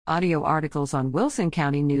Audio articles on Wilson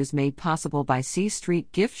County News made possible by C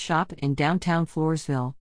Street Gift Shop in downtown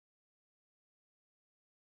Floresville.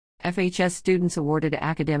 FHS students awarded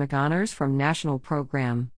academic honors from National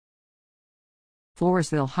Program.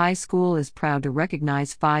 Floresville High School is proud to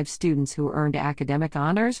recognize 5 students who earned academic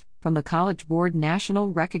honors from the College Board National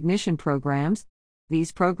Recognition Programs.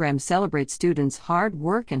 These programs celebrate students' hard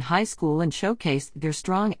work in high school and showcase their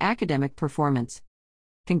strong academic performance.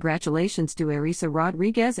 Congratulations to Erisa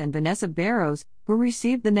Rodriguez and Vanessa Barrows, who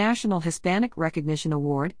received the National Hispanic Recognition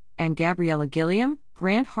Award, and Gabriella Gilliam,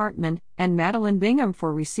 Grant Hartman, and Madeline Bingham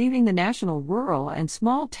for receiving the National Rural and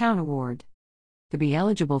Small Town Award. To be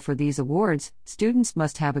eligible for these awards, students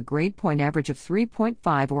must have a grade point average of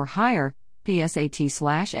 3.5 or higher,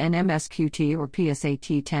 PSAT/NMSQT or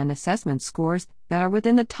PSAT 10 assessment scores that are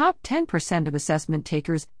within the top 10% of assessment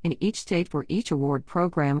takers in each state for each award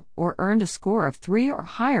program, or earned a score of 3 or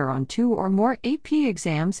higher on 2 or more AP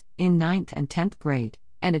exams in 9th and 10th grade,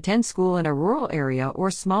 and attend school in a rural area or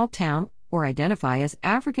small town, or identify as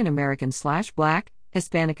African American/Black,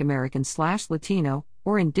 Hispanic American/Latino,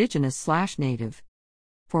 or Indigenous/Native.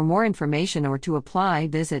 For more information or to apply,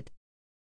 visit